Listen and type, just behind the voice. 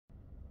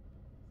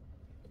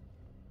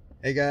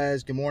Hey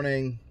guys, good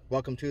morning.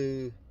 Welcome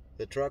to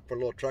the truck for a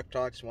little truck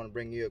talks. I want to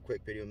bring you a quick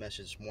video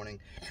message this morning.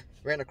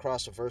 Ran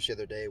across a verse the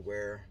other day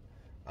where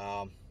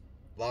a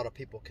lot of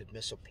people could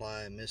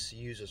misapply and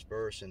misuse this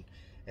verse, and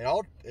it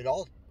all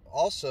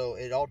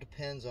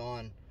depends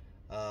on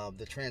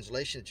the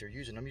translation that you're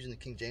using. I'm using the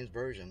King James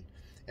version,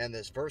 and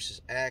this verse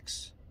is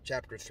Acts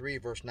chapter 3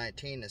 verse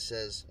 19. It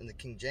says in the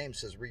King James, it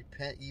says,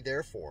 "Repent ye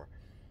therefore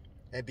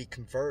and be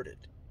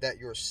converted, that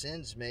your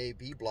sins may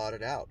be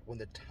blotted out, when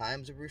the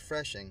times of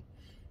refreshing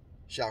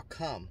shall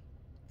come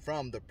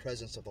from the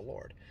presence of the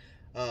Lord."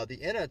 The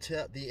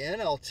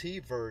NLT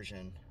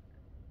version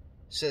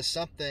says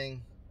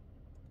something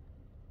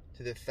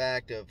to the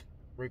fact of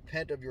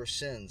repent of your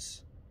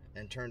sins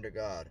and turn to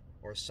God,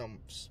 or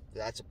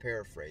that's a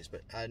paraphrase,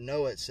 but I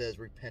know it says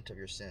repent of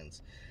your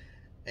sins,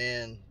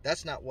 and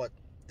that's not what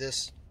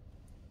this,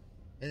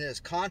 in this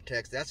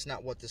context, that's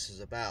not what this is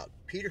about.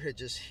 Peter had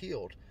just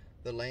healed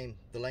the lame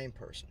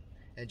person,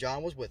 and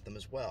John was with them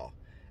as well,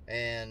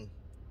 and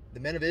the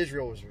men of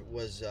Israel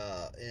was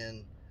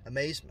in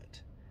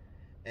amazement.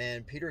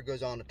 And Peter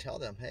goes on to tell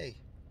them, hey,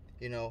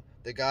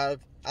 the God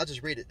of, I'll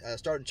just read it,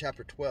 start in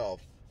chapter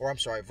 12, or I'm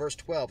sorry, verse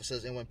 12. It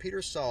says, "And when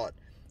Peter saw it,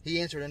 he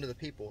answered unto the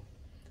people,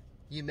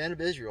 Ye men of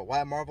Israel,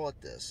 why marvel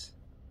at this?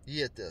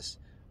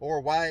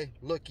 Or why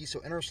look ye so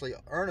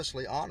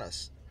earnestly on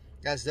us,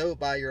 as though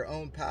by our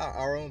own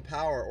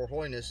power or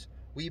holiness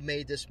we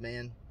made this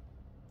man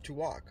to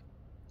walk?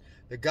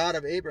 The God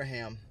of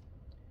Abraham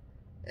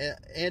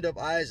and of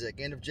Isaac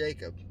and of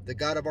Jacob, the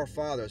God of our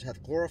fathers,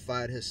 hath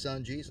glorified his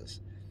son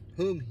Jesus,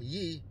 whom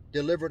ye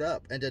delivered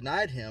up and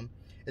denied him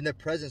in the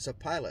presence of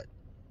Pilate,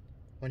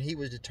 when he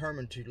was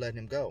determined to let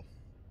him go.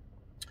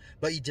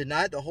 But ye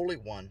denied the Holy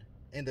One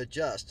and the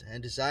just,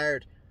 and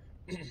desired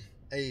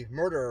a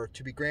murderer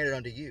to be granted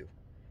unto you,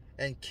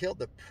 and killed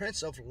the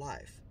Prince of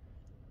Life,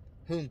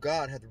 whom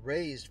God hath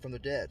raised from the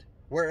dead,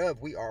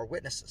 whereof we are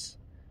witnesses.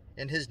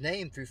 And his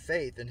name, through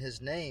faith in his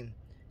name,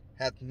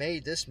 hath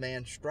made this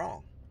man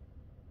strong,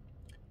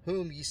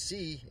 whom ye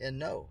see and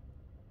know.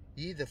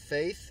 Ye the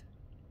faith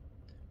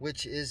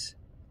which is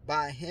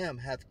by him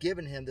hath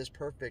given him this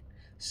perfect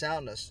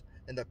soundness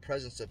in the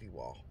presence of you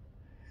all.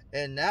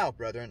 And now,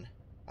 brethren,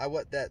 I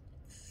wot that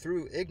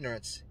through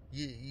ignorance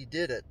ye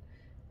did it,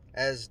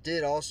 as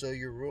did also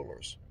your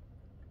rulers.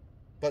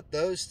 But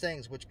those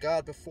things which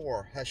God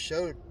before hath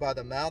showed by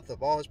the mouth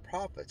of all his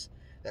prophets,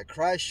 that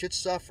Christ should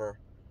suffer,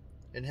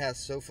 and hath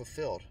so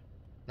fulfilled."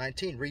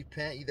 19.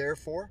 "Repent ye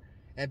therefore,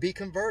 and be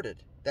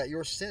converted, that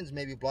your sins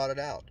may be blotted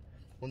out,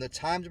 when the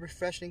times of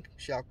refreshing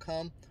shall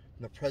come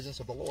from the presence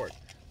of the Lord."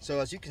 So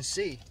as you can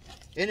see,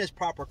 in its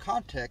proper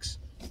context,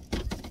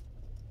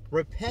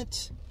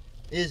 repent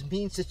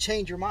means to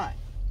change your mind.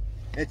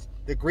 It's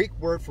the Greek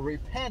word for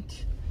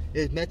repent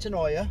is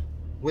metanoia,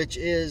 which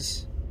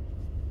is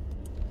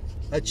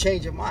a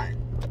change of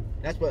mind.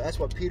 That's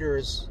what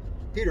Peter's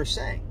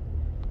saying.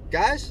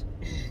 Guys,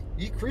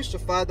 you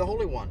crucified the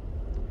Holy One.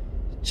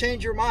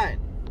 Change your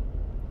mind.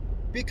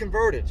 Be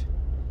converted,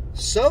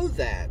 so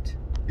that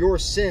your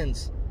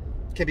sins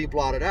can be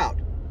blotted out.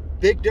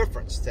 Big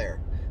difference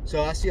there.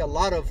 So I see a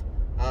lot of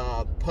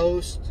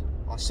posts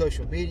on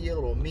social media,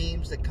 little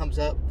memes that comes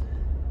up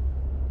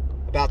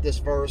about this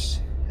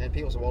verse, and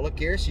people say, well, look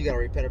here, so you got to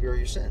repent of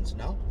your sins.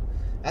 No,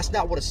 that's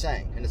not what it's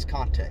saying in its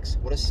context.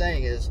 What it's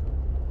saying is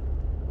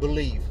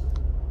believe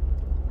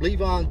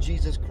on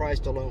Jesus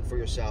Christ alone for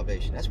your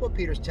salvation. That's what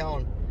Peter's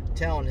telling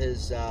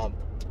his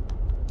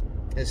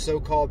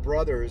so-called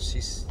brothers.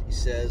 He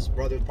says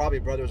probably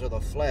brothers of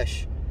the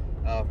flesh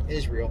of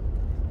Israel,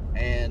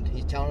 and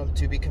he's telling them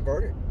to be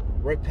converted.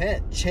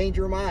 Repent, change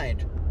your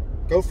mind,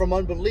 go from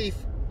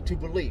unbelief to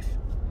belief.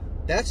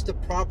 That's the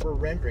proper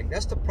rendering.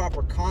 That's the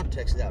proper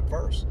context of that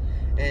verse.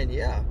 And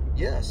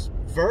yes,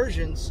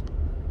 versions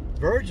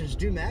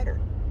do matter.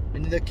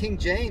 And the King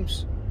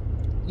James,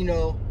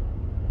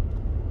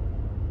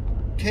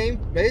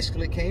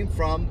 came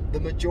from the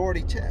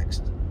majority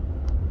text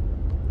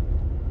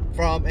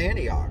from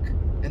Antioch,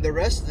 and the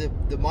rest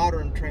of the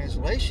modern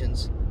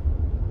translations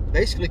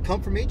basically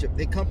come from Egypt.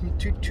 They come from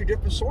two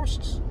different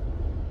sources,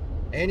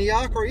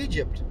 Antioch or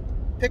Egypt.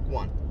 Pick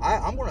one.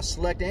 I'm going to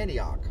select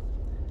Antioch,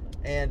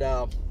 and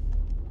there's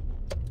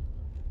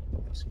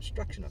some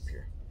construction up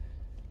here.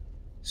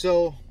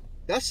 So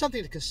that's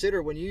something to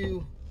consider when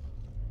you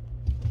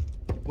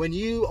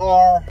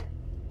are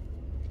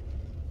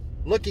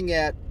looking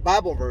at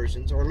Bible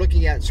versions or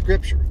looking at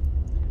scripture,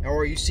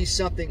 or you see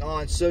something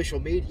on social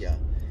media,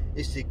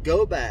 is to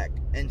go back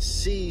and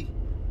see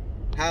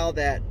how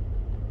that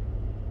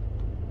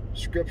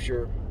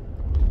scripture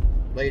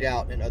laid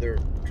out in other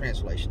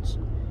translations.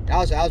 I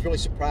was really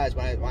surprised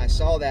when I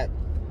saw that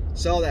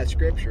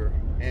scripture,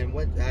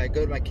 and I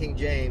go to my King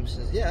James,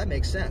 says, yeah, that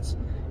makes sense,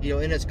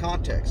 in its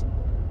context.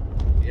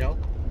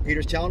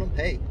 Peter's telling them,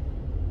 hey,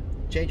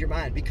 change your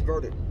mind, be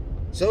converted,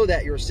 so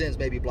that your sins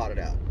may be blotted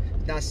out.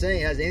 It's not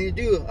saying it has anything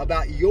to do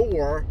about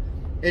your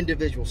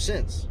individual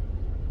sins.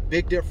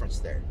 Big difference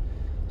there.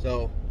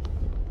 So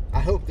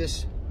I hope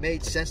this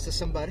made sense to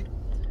somebody.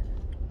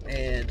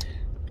 And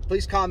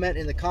please comment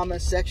in the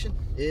comments section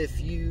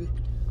if you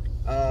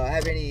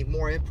have any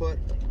more input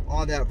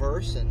on that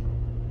verse and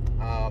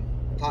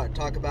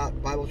talk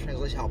about Bible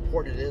translation, how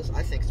important it is.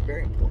 I think it's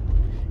very important.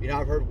 You know,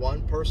 I've heard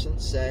one person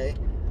say,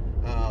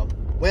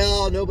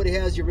 well, nobody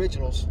has the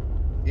originals,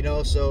 you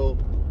know, so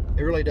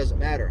it really doesn't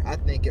matter. I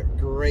think it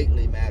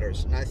greatly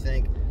matters. And I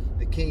think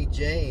the King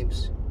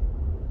James,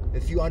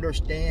 if you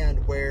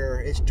understand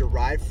where it's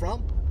derived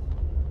from,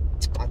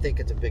 I think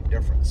it's a big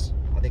difference.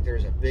 I think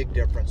there's a big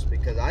difference,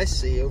 because I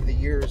see over the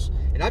years,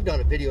 and I've done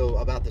a video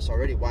about this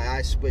already, why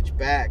I switched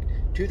back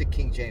to the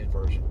King James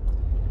Version.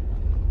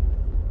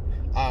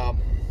 I'm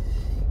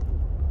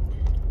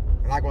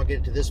not going to get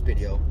into this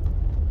video,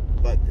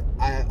 but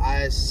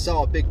I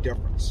saw a big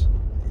difference,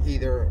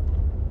 either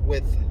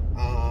with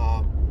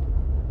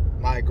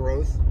my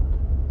growth,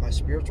 my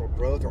spiritual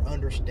growth, or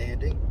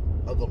understanding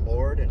of the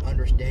Lord, and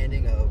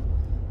understanding of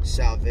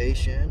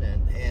salvation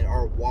and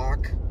our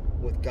walk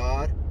with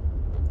God,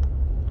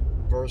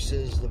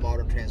 versus the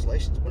modern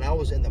translations. When I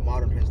was in the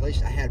modern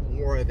translation, I had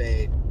more of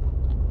a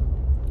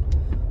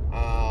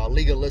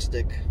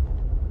legalistic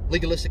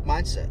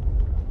mindset.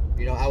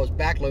 You know, I was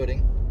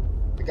backloading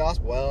the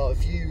gospel. Well,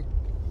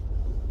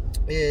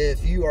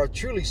 if you are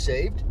truly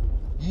saved,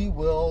 you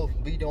will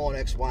be doing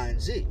X, Y, and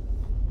Z.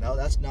 No,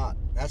 that's not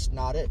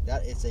it.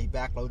 That is a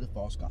backloaded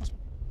false gospel.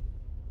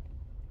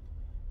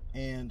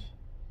 And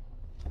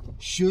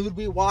should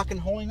we walk in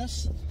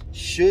holiness?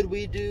 Should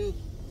we do,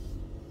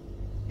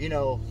 you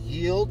know,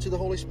 yield to the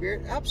Holy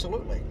Spirit?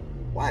 Absolutely.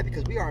 Why?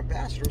 Because we are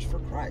ambassadors for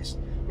Christ.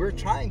 We're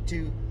trying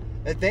to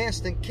advance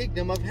the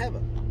kingdom of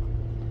heaven.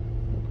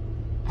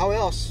 How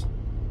else?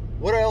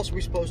 What else are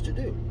we supposed to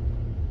do?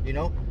 You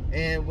know?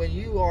 And when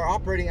you are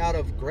operating out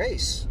of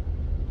grace,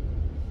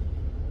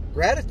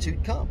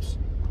 gratitude comes.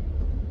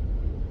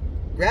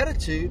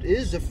 Gratitude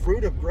is the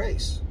fruit of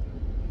grace.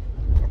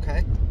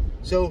 Okay?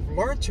 So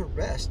learn to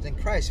rest in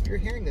Christ. If you're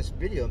hearing this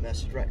video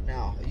message right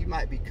now, you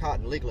might be caught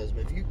in legalism.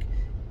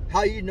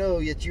 How you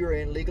know that you're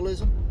in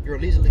legalism? You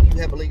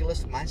have a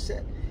legalistic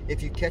mindset.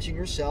 If you're catching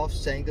yourself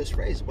saying this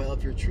phrase, well,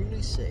 if you're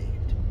truly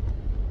saved,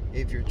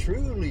 if you're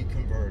truly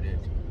converted,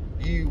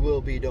 you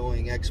will be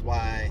doing X,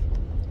 Y,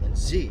 and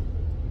Z,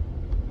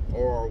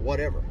 or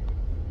whatever.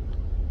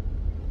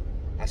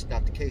 That's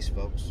not the case,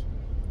 folks.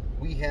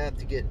 We have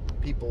to get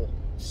people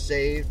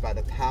saved by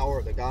the power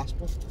of the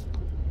gospel,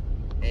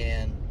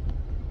 and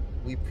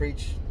we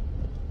preach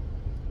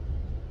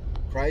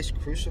Christ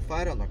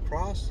crucified on the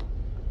cross,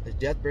 His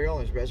death, burial,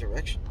 and His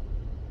resurrection.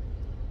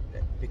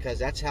 Because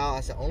that's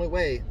the only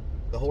way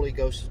the Holy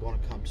Ghost is going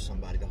to come to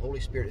somebody. The Holy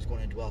Spirit is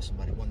going to indwell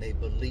somebody when they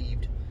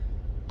believed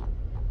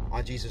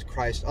on Jesus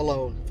Christ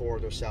alone for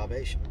their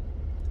salvation.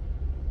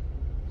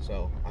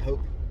 So I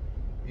hope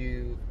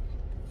you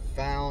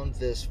found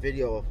this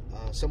video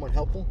somewhat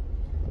helpful.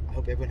 I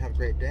hope everyone have a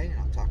great day, and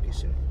I'll talk to you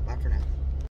soon. Bye for now.